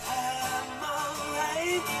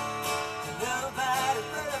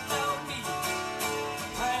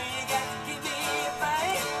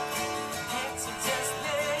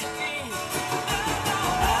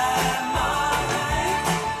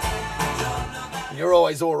You're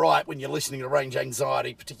always all right when you're listening to Range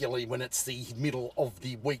Anxiety, particularly when it's the middle of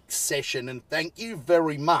the week session. And thank you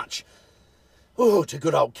very much to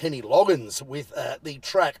good old Kenny Loggins with the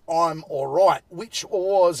track I'm Alright, which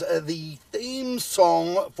was the theme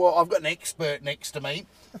song for... I've got an expert next to me.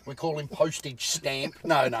 We call him Postage Stamp.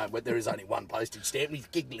 No, but there is only one postage stamp. He's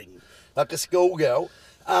giggling like a schoolgirl.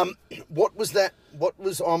 What was that? What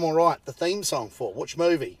was I'm Alright, the theme song for? Which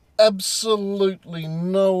movie? Absolutely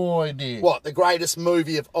no idea. What, the greatest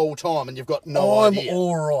movie of all time, and you've got no idea? I'm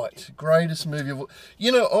Alright. Greatest movie of all...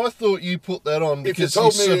 You know, I thought you put that on because you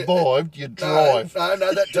told me, survived your drive. No,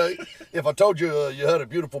 that too. If I told you you had a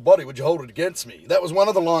beautiful body, would you hold it against me? That was one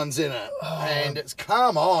of the lines in it. And it's,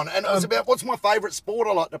 come on. And it was about, what's my favourite sport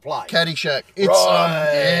I like to play? Caddyshack. It's,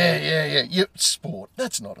 Right. Yeah. Yep, sport.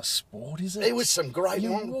 That's not a sport, is it? There was some great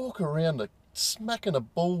You one. walk around smacking a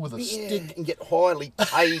ball with a stick. And get highly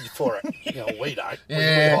paid for it. You know, we don't.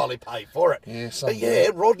 Yeah. We highly paid for it. Yeah, But yeah,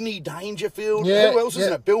 Rodney Dangerfield. Yeah, Who else is in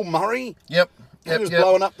yeah. it? Bill Murray. Yep. He was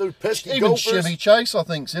blowing up the pesky Even golfers. Chevy Chase, I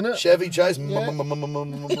think's in it. Chevy Chase. Yeah.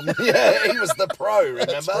 Yeah, he was the pro,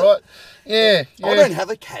 remember? That's right. Yeah. I don't have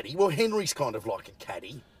a caddy. Well, Henry's kind of like a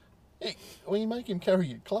caddy. Well, you make him carry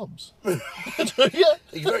your clubs. Do you?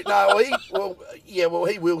 He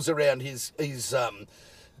wheels around his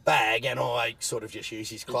bag, and I sort of just use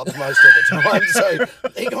his clubs most of the time. So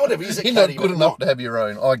he kind of is a You're caddy. not good enough to have your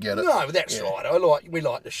own. I get it. No, that's right. We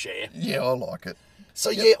like to share. Yeah, I like it. So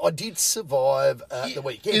yeah, I did survive the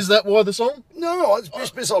weekend. Is that why the song? No, it's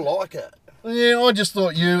just because I like it. Yeah, I just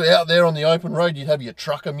thought you out there on the open road, you'd have your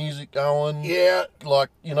trucker music going. Yeah. Like,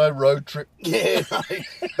 road trip. Yeah, no.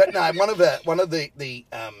 But no, one of the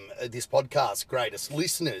this podcast's greatest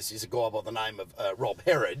listeners is a guy by the name of Rob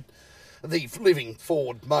Herod, the living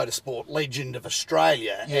Ford motorsport legend of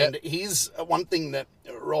Australia. Yeah. And his one thing that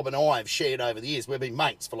Rob and I have shared over the years, we've been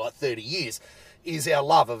mates for like 30 years, is our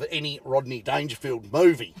love of any Rodney Dangerfield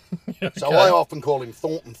movie. Okay. So I often call him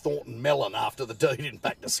Thornton Mellon after the dude in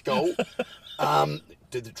Back to School.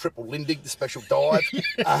 Did the triple Lindig, the special dive.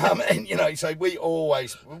 And, so we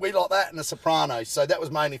like that and The Sopranos. So that was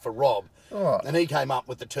mainly for Rob. Oh. And he came up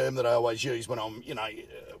with the term that I always use when I'm,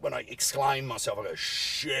 when I exclaim myself, I go,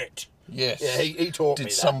 shit. Yes. Yeah, he taught me that.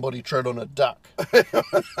 Did somebody tread on a duck?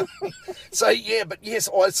 So, yeah, but yes,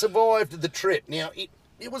 I survived the trip. Now,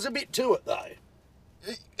 it was a bit to it, though.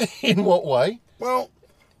 In what way? Well,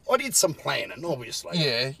 I did some planning, obviously.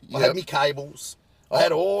 Yeah. I had my cables. I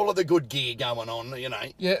had all of the good gear going on,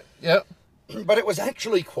 Yeah. But it was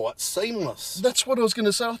actually quite seamless. That's what I was going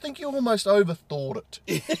to say. I think you almost overthought it.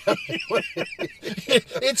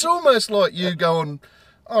 It's almost like you going,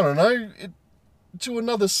 I don't know, to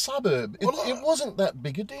another suburb. It wasn't that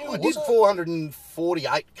big a deal, I did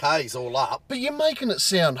 448 Ks all up. But you're making it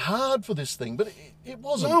sound hard for this thing, but it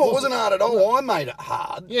wasn't. No, it wasn't hard at all. I made it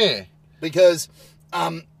hard. Yeah. Because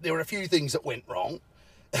there were a few things that went wrong.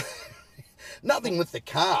 Nothing with the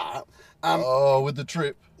car. With the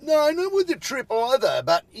trip. No, not with the trip either.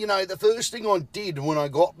 But, the first thing I did when I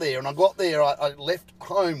got there, I left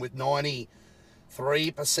home with 93%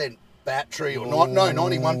 battery, or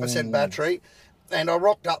 91% battery. And I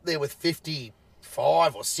rocked up there with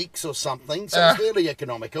 55 or 6 or something, so it's fairly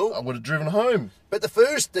economical. I would have driven home. But the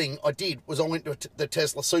first thing I did was I went to the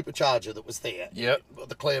Tesla supercharger that was there. Yep.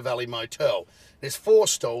 The Clare Valley Motel. There's 4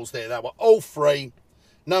 stalls there. They were all free.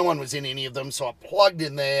 No one was in any of them, so I plugged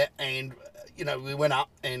in there and, we went up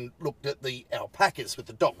and looked at the alpacas with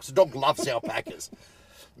the dogs. The dog loves alpacas.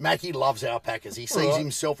 Mackie loves alpacas. He sees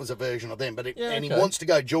himself as a version of them, he wants to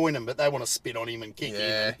go join them, but they want to spit on him and kick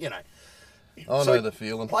him, I know the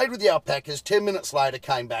feeling. Played with the alpacas. 10 minutes later,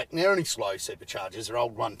 came back. And they're only slow superchargers. They're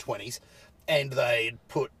old 120s. And they'd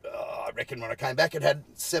put, I reckon when I came back, it had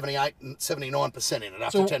 78 and 79% in it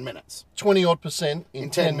after 10 minutes. 20-odd%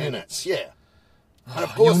 in 10 minutes. Yeah. And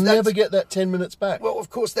of course, you'll never get that 10 minutes back. Well, of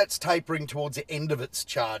course, that's tapering towards the end of its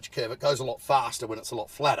charge curve. It goes a lot faster when it's a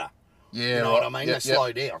lot flatter. Yeah, you know what I mean? They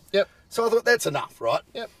slow down. Yep. So I thought, that's enough, right?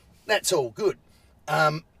 Yep. That's all good.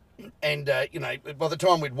 And, by the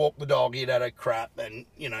time we'd walked the dog, he'd had a crap and,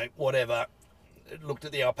 whatever. Looked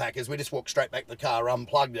at the alpacas. We just walked straight back to the car,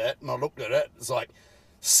 unplugged it, and I looked at it. It's like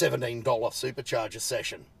 $17 supercharger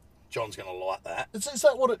session. John's going to like that. Is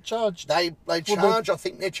that what it charged? They charge, I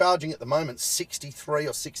think they're charging at the moment 63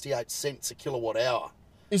 or 68 cents a kilowatt hour.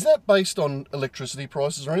 Is that based on electricity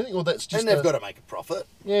prices or anything, or that's just? And they've got to make a profit.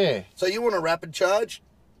 Yeah. So you want a rapid charge?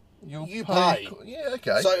 You pay. Yeah,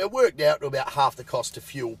 okay. So it worked out to about half the cost of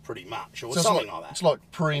fuel, pretty much, or something like that. It's like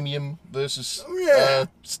premium versus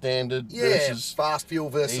standard versus fast fuel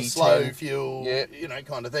versus E10. slow fuel, Yeah.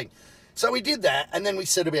 Kind of thing. So we did that, and then we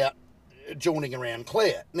set about jauntering around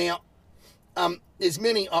Clare. Now, there's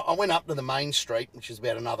many. I went up to the main street, which is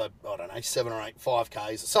about another, I don't know, 7 or 8,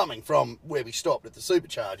 5Ks or something from where we stopped at the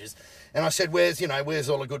superchargers. And I said, where's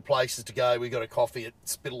all the good places to go? We got a coffee at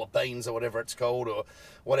Spittle of Beans or whatever it's called or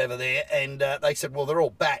whatever there. And they said, well, they're all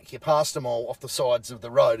back. You passed them all off the sides of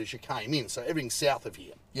the road as you came in. So everything's south of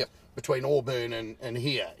here. Yep. Between Auburn and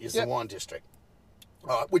here is the wine district.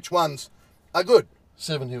 All right, which ones are good?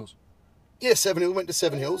 Seven Hills. Yeah, Seven Hills. We went to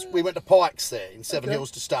Seven Hills. We went to Pikes there in Seven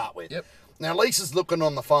Hills to start with. Yep. Now, Lisa's looking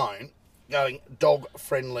on the phone, going,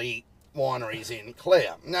 dog-friendly wineries in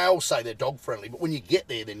Clare. Now, they all say they're dog-friendly, but when you get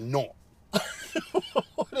there, they're not.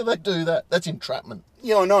 Why do they do that? That's entrapment.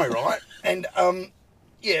 Yeah, I know, right? And,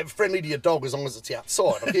 yeah, friendly to your dog as long as it's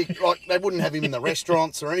outside. Like, they wouldn't have him in the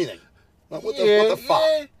restaurants or anything. Like, what the fuck?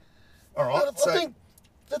 Yeah. All right, I think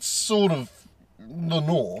that's sort of the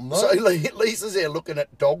norm, though. So Lisa's there looking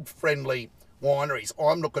at dog-friendly wineries.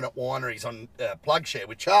 I'm looking at wineries on PlugShare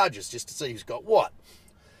with charges just to see who's got what.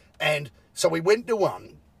 And so we went to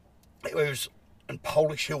one. It was on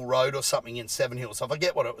Polish Hill Road or something in Seven Hills. I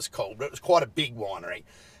forget what it was called, but it was quite a big winery.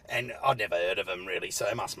 And I'd never heard of them, really, so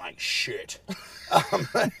they must make shit.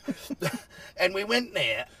 And we went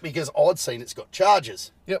there because I'd seen it's got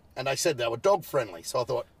charges. Yep. And they said they were dog-friendly. So I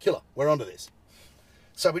thought, killer, we're onto this.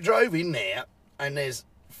 So we drove in there, and there's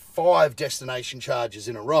 5 destination charges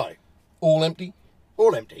in a row. All empty?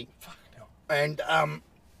 All empty. Fucking hell.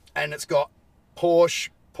 And it's got Porsche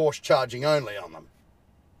charging only on them.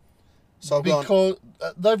 So I've because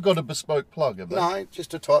they've got a bespoke plug, have they? No,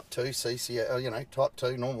 just a Type 2 CCS, Type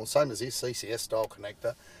 2 normal, same as this, CCS style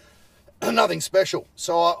connector. Nothing special.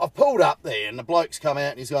 So I've pulled up there and the bloke's come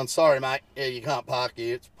out and he's gone, sorry mate, yeah, you can't park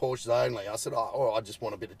here, it's Porsches only. I said, I just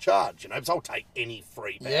want a bit of charge, because I'll take any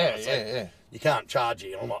free power. Yeah. You can't charge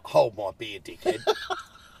here. I'm like, hold my beer, dickhead.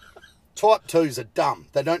 Type 2s are dumb.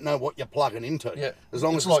 They don't know what you're plugging into. Yeah. As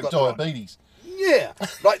long it's as like it's got diabetes. Yeah.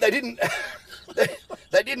 Like they didn't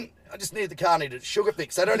they didn't I just needed the car needed a sugar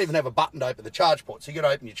fix. They don't even have a button to open the charge port. So you got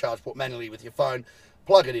to open your charge port manually with your phone,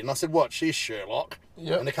 plug it in. I said, watch this, Sherlock.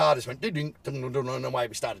 Yep. And the car just went ding and away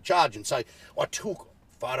we started charging. So I took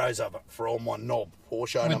photos of it for all my knob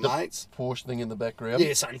Porsche owner With the mates. Porsche thing in the background.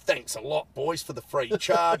 Yeah, saying thanks a lot, boys, for the free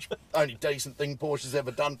charge. Only decent thing Porsche's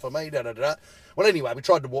ever done for me. Da, da, da. Well, anyway, we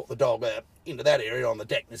tried to walk the dog into that area on the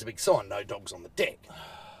deck. There's a big sign, no dogs on the deck.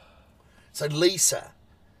 So Lisa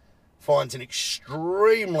finds an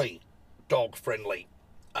extremely dog-friendly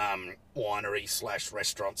winery /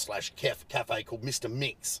 restaurant / cafe called Mr.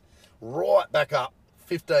 Mix, right back up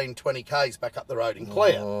 15, 20 Ks back up the road in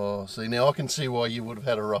Clare. Oh, see, now I can see why you would have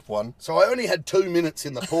had a rough one. So I only had 2 minutes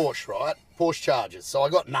in the Porsche, right? Porsche charges. So I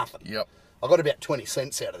got nothing. Yep. I got about 20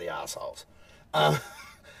 cents out of the arseholes.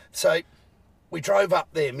 So we drove up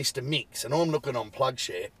there, Mr. Mix, and I'm looking on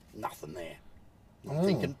PlugShare, nothing there. I'm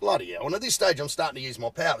thinking, bloody hell. And at this stage, I'm starting to use my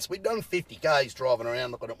powers. We'd done 50 Ks driving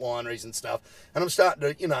around looking at wineries and stuff. And I'm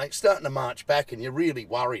starting to march back, and you really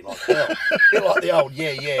worry like hell. A bit like the old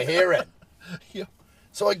hair ad. Yep.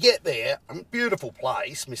 So I get there, beautiful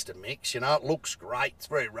place, Mr. Mix, it looks great, it's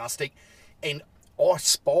very rustic. And I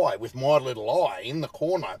spy with my little eye in the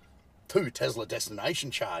corner 2 Tesla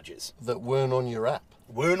destination chargers. That weren't on your app.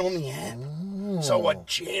 Weren't on the app. Oh. So I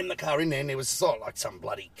jammed the car in there and there was sort of like some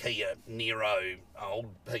bloody Kia Niro old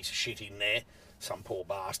piece of shit in there. Some poor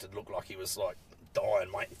bastard looked like he was like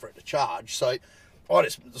dying waiting for it to charge. So I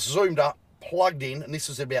just zoomed up, plugged in, and this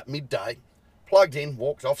was about midday. Plugged in,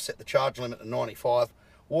 walked off, set the charge limit to 95,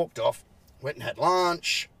 walked off, went and had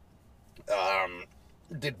lunch,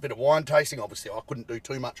 did a bit of wine tasting. Obviously, I couldn't do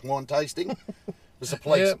too much wine tasting because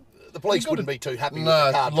the police wouldn't be too happy with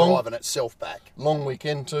the car driving itself back. Long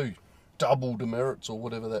weekend too. Double demerits or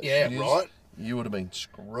whatever that shit is. Yeah, right. You would have been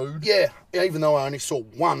screwed. Yeah, even though I only saw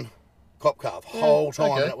one cop car the whole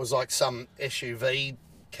time, and it was like some SUV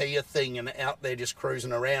Kia thing and out there just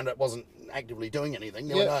cruising around. It wasn't actively doing anything.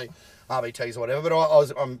 You know, RBTs or whatever.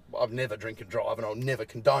 But I've never drink and drive, and I'll never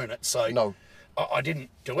condone it. So no, I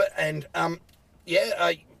didn't do it. And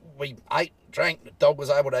we ate, drank. The dog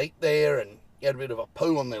was able to eat there, and he had a bit of a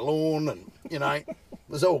poo on their lawn, and it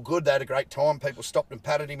was all good. They had a great time. People stopped and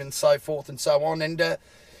patted him and so forth and so on. And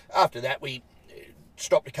after that, we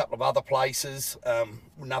stopped a couple of other places.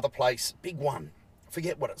 Another place, big one, I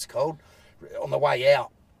forget what it's called. On the way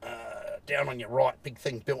out, down on your right, big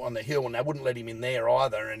thing built on the hill, and they wouldn't let him in there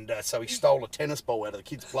either. And so he stole a tennis ball out of the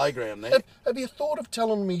kids' playground there. Have you thought of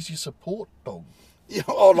telling me he's your support dog? Yeah,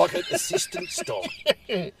 oh, like an assistance dog.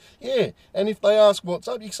 Yeah. And if they ask what's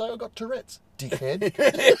up, you say, I've got Tourette's, dickhead.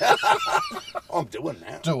 I'm doing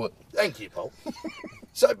that. Do it. Thank you, Paul.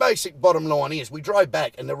 So basic bottom line is we drove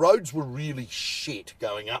back and the roads were really shit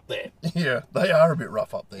going up there. Yeah, they are a bit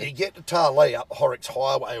rough up there. You get to Tarlee up Horrocks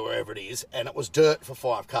Highway, wherever it is, and it was dirt for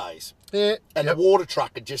 5Ks. Yeah. And the water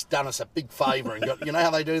truck had just done us a big favour and got, you know how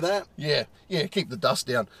they do that? Yeah, keep the dust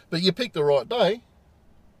down. But you picked the right day.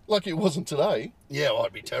 Like it wasn't today. Yeah, well,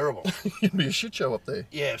 it'd be terrible. It'd be a shit show up there.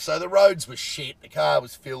 Yeah, so the roads were shit, the car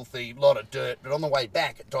was filthy, a lot of dirt, but on the way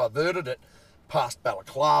back it diverted it past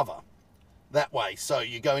Balaclava that way. So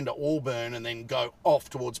you go into Auburn and then go off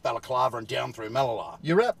towards Balaclava and down through Malala.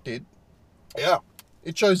 Your app did. Yeah.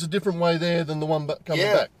 It chose a different way there than the one coming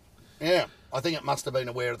back. Yeah. I think it must have been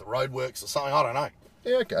aware of the roadworks or something, I don't know.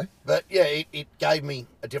 Yeah, okay. But yeah, it gave me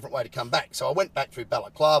a different way to come back. So I went back through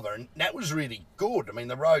Balaclava and that was really good. I mean,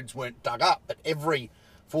 the roads weren't dug up, but every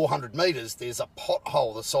 400 metres there's a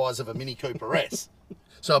pothole the size of a Mini Cooper S.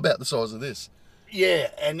 So about the size of this. Yeah,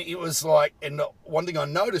 and it was like, and one thing I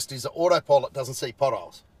noticed is that autopilot doesn't see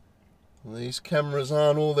potholes. These cameras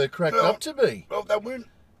aren't all they're cracked up to be. Well, they weren't.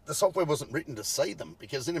 The software wasn't written to see them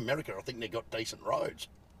because in America, I think they got decent roads.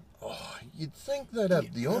 Oh, you'd think they'd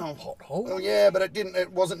have the odd pothole. Well, yeah, but it didn't.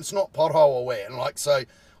 It wasn't. It's not pothole aware. And like, so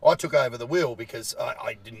I took over the wheel because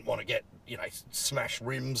I didn't want to get, smash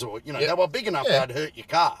rims or, they were big enough they'd hurt your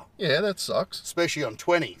car. Yeah, that sucks. Especially on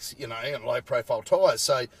 20s, and low profile tyres.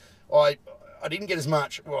 So I didn't get as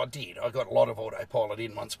much. Well, I did. I got a lot of autopilot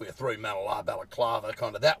in once we were through Malala, Balaclava,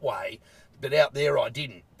 kind of that way. But out there, I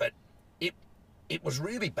didn't. But it was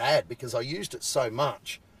really bad because I used it so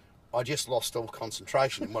much. I just lost all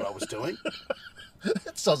concentration in what I was doing.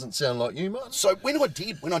 That doesn't sound like you, Martin. So when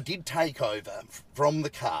I did take over from the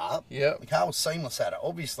car, the car was seamless at it,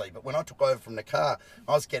 obviously. But when I took over from the car,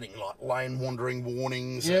 I was getting like lane wandering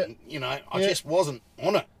warnings, and I just wasn't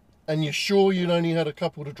on it. And you're sure you'd only had a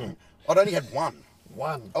couple to drink? I'd only had one.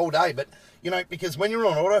 One all day, but because when you're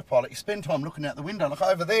on autopilot, you spend time looking out the window, like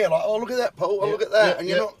over there, like, oh, look at that, Paul, oh, look at that, and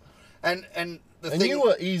you're not, and the thing. And you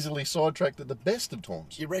were easily sidetracked at the best of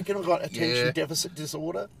times. You reckon I got attention deficit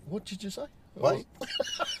disorder? What did you say? Wait.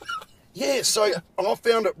 Yeah, so I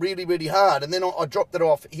found it really, really hard, and then I dropped it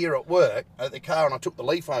off here at work at the car, and I took the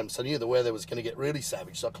Leaf home, so I knew the weather was going to get really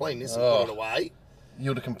savage, so I cleaned this and put it away.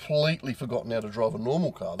 You'd have completely forgotten how to drive a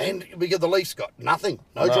normal car then. And because the Leaf's got nothing,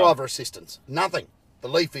 no driver assistance, nothing. The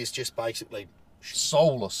Leaf is just basically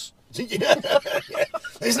soulless. Yeah.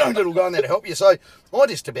 There's no little guy in there to help you. So I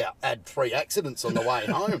just about had 3 accidents on the way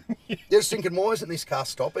home. Just thinking, why isn't this car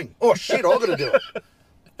stopping? Oh shit, I've got to do it.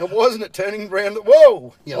 And why isn't it turning around?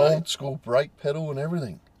 Whoa! Old school brake pedal and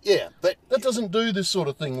everything. Yeah, but that doesn't do this sort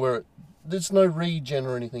of thing where there's no regen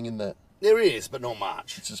or anything in that. There is, but not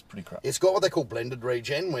much. It's just pretty crap. It's got what they call blended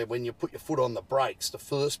regen, where when you put your foot on the brakes, the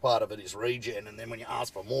first part of it is regen, and then when you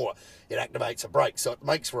ask for more, it activates a brake. So it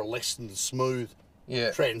makes for a less than smooth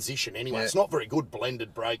transition anyway. Yeah. It's not very good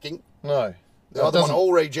blended braking. No. The other one,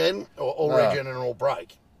 all regen, or all regen and all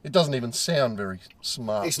brake. It doesn't even sound very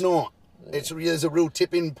smart. It's not. Yeah. There's a real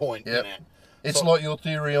tip-in point in it. It's like your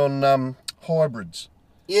theory on hybrids.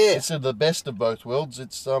 Yeah. Instead of the best of both worlds,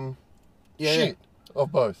 it's shit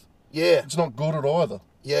of both. Yeah. It's not good at either.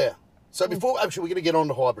 Yeah. So before, actually, we're going to get on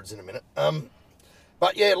to hybrids in a minute.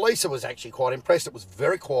 But yeah, Lisa was actually quite impressed. It was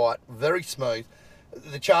very quiet, very smooth.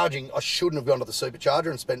 The charging, I shouldn't have gone to the supercharger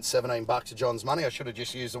and spent $17 of John's money. I should have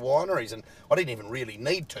just used the wineries, and I didn't even really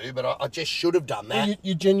need to, but I just should have done that. Well,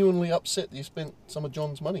 you're genuinely upset that you spent some of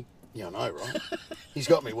John's money. Yeah, I know, right? He's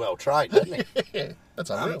got me well trained, hasn't he? Yeah, that's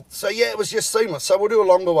unreal. So yeah, it was just seamless. So we'll do a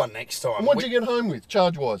longer one next time. And what did you get home with,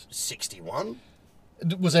 charge-wise? 61.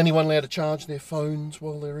 Was anyone allowed to charge their phones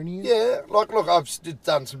while they're in here? Yeah, look, I've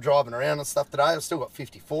done some driving around and stuff today. I've still got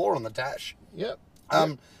 54 on the dash. Yep.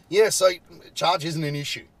 Yeah, so charge isn't an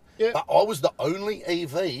issue. Yeah. But I was the only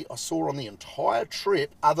EV I saw on the entire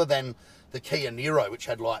trip, other than the Kia Niro, which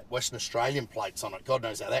had like Western Australian plates on it. God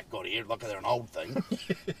knows how that got here. Like they're an old thing.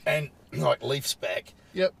 And like Leaf spec.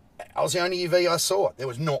 Yep. I was the only EV I saw. There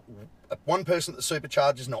was not one person at the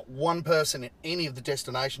superchargers, not one person at any of the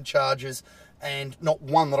destination chargers, and not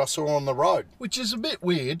one that I saw on the road. Which is a bit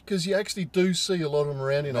weird, because you actually do see a lot of them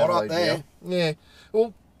around in Not Adelaide up there. now. Yeah.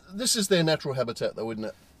 Well, this is their natural habitat, though, isn't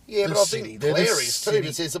it? Yeah, the but city. I think They're Clare the is too, city.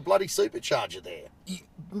 because there's a bloody supercharger there.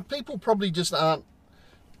 People probably just aren't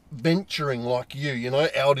venturing like you,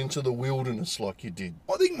 out into the wilderness like you did.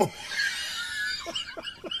 I think more...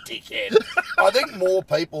 Dickhead. I think more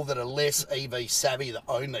people that are less EV savvy that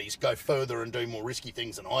own these go further and do more risky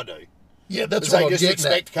things than I do. Yeah, that's Because what they I'm just getting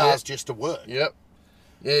expect at. cars just to work. Yep.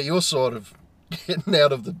 Yeah, your side of getting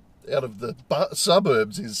out of the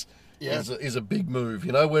suburbs is a big move,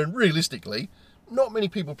 where realistically, not many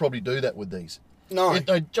people probably do that with these. No.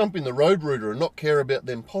 They'd jump in the road router and not care about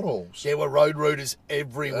them potholes. There were road routers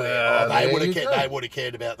everywhere. They would have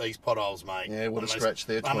cared about these potholes, mate. Yeah, would have scratched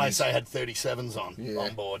their 20s. Unless they had 37s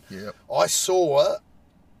on board. Yeah. I saw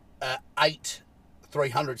 8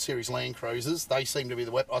 300 series Land Cruisers. They seem to be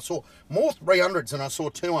the weapon. I saw more 300s than I saw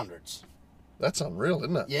 200s. That's unreal,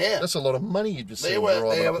 isn't it? Yeah. That's a lot of money you've just seen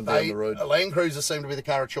driving up and down the road. Land Cruisers seem to be the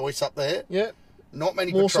car of choice up there. Yeah. Not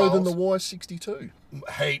many More patrols. so than the Y62.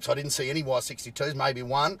 Heaps. I didn't see any Y62s, maybe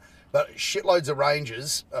one. But shitloads of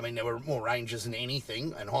Rangers. I mean, there were more Rangers than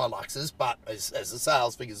anything, and Hiluxes, but as the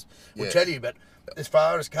sales figures will tell you. But as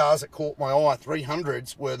far as cars that caught my eye,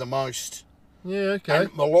 300s were the most. Yeah, okay.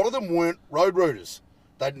 And a lot of them weren't road routers.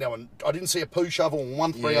 I didn't see a poo shovel on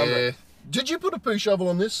one 300. Yeah. Did you put a poo shovel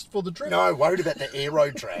on this for the trip? No, worried about the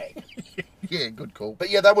aero drag. Yeah, good call. But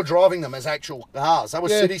yeah, they were driving them as actual cars. They were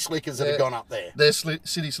city slickers that had gone up there. They're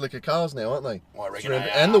city slicker cars now, aren't they? I reckon they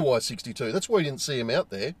And are. the Y62. That's why you didn't see them out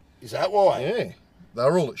there. Is that why? Yeah.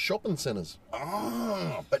 They're all at shopping centres.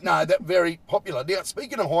 Oh, but no, they're very popular. Now,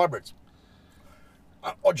 speaking of hybrids,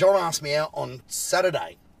 John asked me out on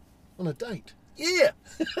Saturday. On a date? Yeah.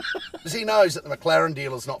 Because he knows that the McLaren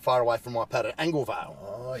dealer's not far away from my pad at Anglevale.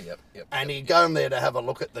 Oh, yep. And he'd go in there to have a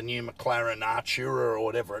look at the new McLaren Artura, or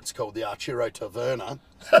whatever it's called, the Arturo Taverna.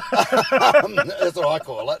 That's what I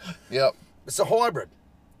call it. Yep. It's a hybrid.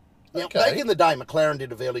 Now, Okay. back in the day, McLaren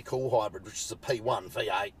did a fairly cool hybrid, which is a P1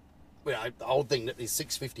 V8. You know, the old thing that his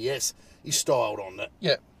 650S is styled on that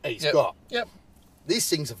Yep. he's got. Yep. This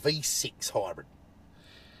thing's a V6 hybrid.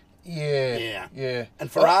 Yeah. Yeah.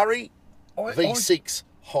 And Ferrari, I- V6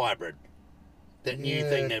 hybrid. That new Yeah.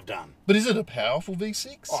 thing they've done. But is it a powerful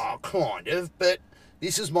V6? Oh, kind of, but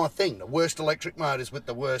this is my thing. The worst electric motors with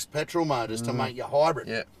the worst petrol motors to make your hybrid.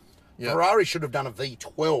 Yeah. Yep. Ferrari should have done a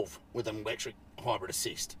V12 with an electric hybrid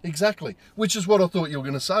assist. Exactly. Which is what I thought you were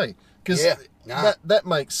going to say. Because Yeah. Nah. that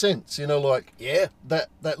makes sense. You know, like Yeah. that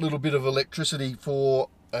little bit of electricity for,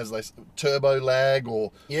 as they say, turbo lag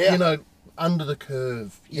or, Yeah. you know, under the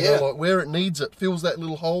curve. You Yeah. know, like where it needs it. Fills that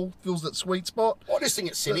little hole, fills that sweet spot. I just think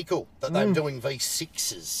it's cynical that they're doing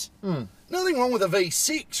V6s. Nothing wrong with a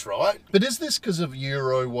V6, right? But is this because of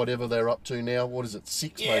Euro, whatever they're up to now? What is it,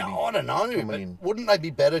 6 Yeah, maybe? I don't know. coming But in? wouldn't they be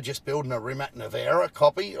better just building a Rimac Nevera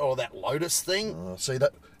copy or that Lotus thing? See,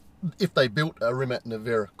 that if they built a Rimac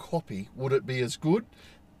Nevera copy, would it be as good?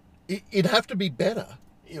 It'd have to be better.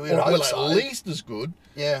 You Or, would hope well, so. at least as good.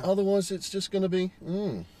 Yeah. Otherwise, it's just going to be...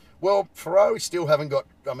 Well, Ferrari still haven't got...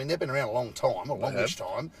 I mean, they've been around a long time, a longish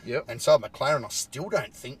time. Yep. And so have McLaren. I still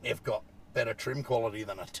don't think they've got better trim quality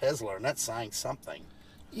than a Tesla, and that's saying something.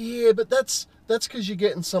 Yeah, but that's because you're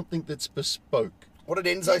getting something that's bespoke. What did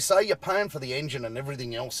Enzo say? You're paying for the engine and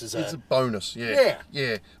everything else is It's a bonus, yeah.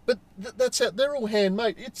 But that's how they're all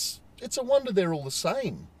handmade. It's a wonder they're all the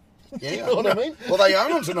same. Yeah, You know what I mean? Well, they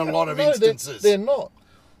aren't in a lot of No, instances. they're not.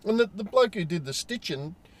 And the bloke who did the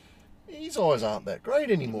stitching, his eyes aren't that great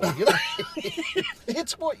anymore. You know?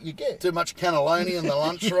 It's what you get. Too much cannelloni in the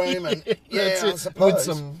lunchroom, and yeah, That's I it. suppose.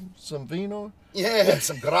 With some vino. Yeah,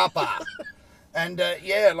 some grappa. And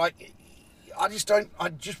like, I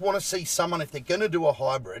just want to see someone, if they're going to do a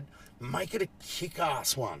hybrid, make it a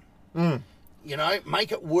kick-ass one. You know,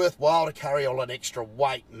 make it worthwhile to carry all that extra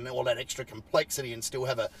weight and all that extra complexity and still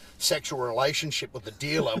have a sexual relationship with the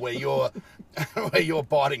dealer where you're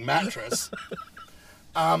biting mattress.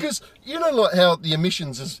 Because you know, like how the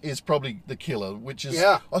emissions is probably the killer, which is,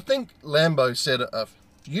 Yeah. I think Lambo said a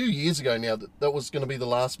few years ago now that was going to be the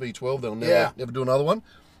last V12. They'll Yeah. never do another one.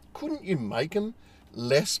 Couldn't you make them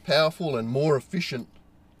less powerful and more efficient?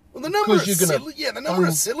 Well, the number of, Because you're gonna number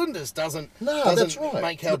of cylinders doesn't that's right.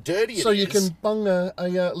 make how dirty it is. So you can bung a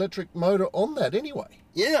electric motor on that anyway.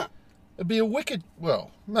 Yeah. It'd be a wicked,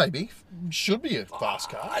 well, maybe, should be a fast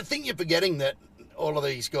car. I think you're forgetting that all of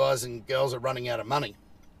these guys and girls are running out of money.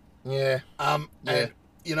 Yeah. And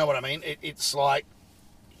you know what I mean? It's like,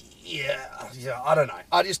 yeah, I don't know.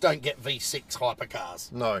 I just don't get V6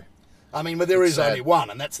 hypercars. No. I mean, but there is sad. only one,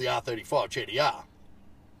 and that's the R35 GTR.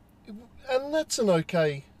 And that's an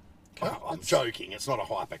okay car. Oh, I'm joking. It's not a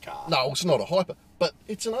hypercar. No, it's not a hyper, but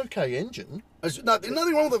it's an okay engine. There's nothing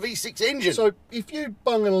wrong with the V6 engine. So if you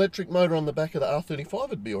bung an electric motor on the back of the R35,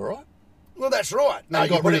 it'd be all right. well, that's right. No, And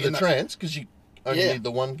you got put rid it of the in trans because you only Yeah. need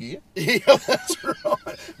the one gear. Yeah, that's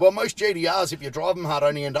right. Well, most GTRs, if you drive them hard,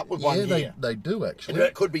 only end up with one yeah, gear. they do actually.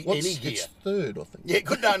 That could be What's any gear. It's third, I think. Yeah, it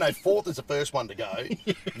could no, fourth is the first one to go.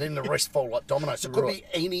 And then the rest fall like dominoes. So it could Right.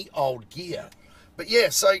 be any old gear. But yeah,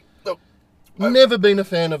 so look, Never been a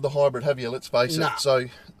fan of the hybrid, have you? Let's face Nah. it. So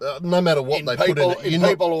no matter what in they people, put in it, in you're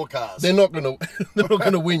people or cars. they're not going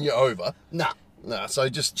to win you over. No. Nah, so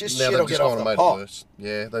just Just now shit they've will just get off gone and the made pot. it worse.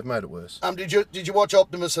 Yeah, they've made it worse. Did you watch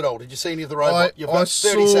Optimus at all? Did you see any of the robot? You've got 30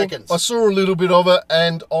 saw, seconds. I saw a little bit of it,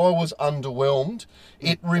 and I was underwhelmed.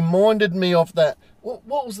 It reminded me of that. What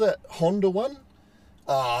was that Honda one?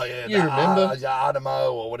 Oh, yeah. You remember?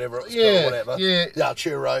 Adamo or whatever it was Yeah, called, whatever. yeah. Yeah,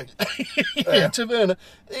 Churro. Yeah, Taverna.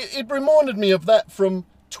 It reminded me of that from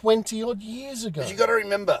 20 odd years ago. But you got to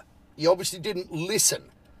remember, you obviously didn't listen.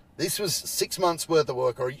 This was 6 months worth of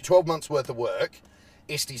work or 12 months worth of work.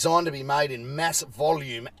 It's designed to be made in mass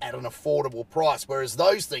volume at an affordable price, whereas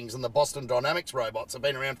those things and the Boston Dynamics robots have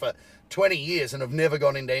been around for 20 years and have never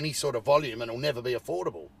gone into any sort of volume and will never be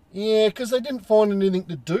affordable. Yeah, because they didn't find anything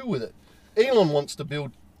to do with it. Elon wants to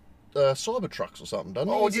build Cybertrucks or something, doesn't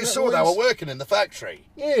he? Oh, Isn't you that saw what they he's- were working in the factory.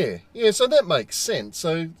 Yeah, so that makes sense.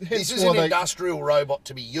 So hence This is why an they, industrial robot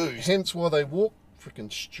to be used. hence why they walk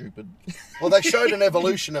freaking stupid. Well, they showed an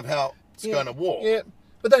evolution of how it's Yeah, going to walk. Yeah,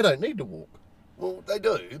 but they don't need to walk. Well, they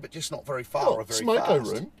do, but just not very far or very Smoko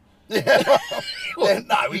fast. room. Yeah,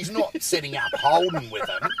 no, he's not setting up Holden with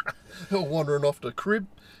him. They're wandering off the crib.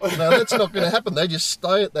 No, that's not going to happen. They just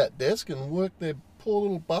stay at that desk and work their poor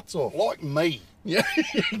little butts off. Like me. Yeah,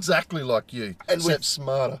 exactly like you, And except with-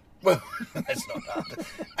 smarter. Well, that's not hard.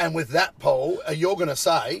 And with that, Paul, you're going to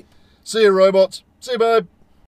say, See you, robots. See you, babe.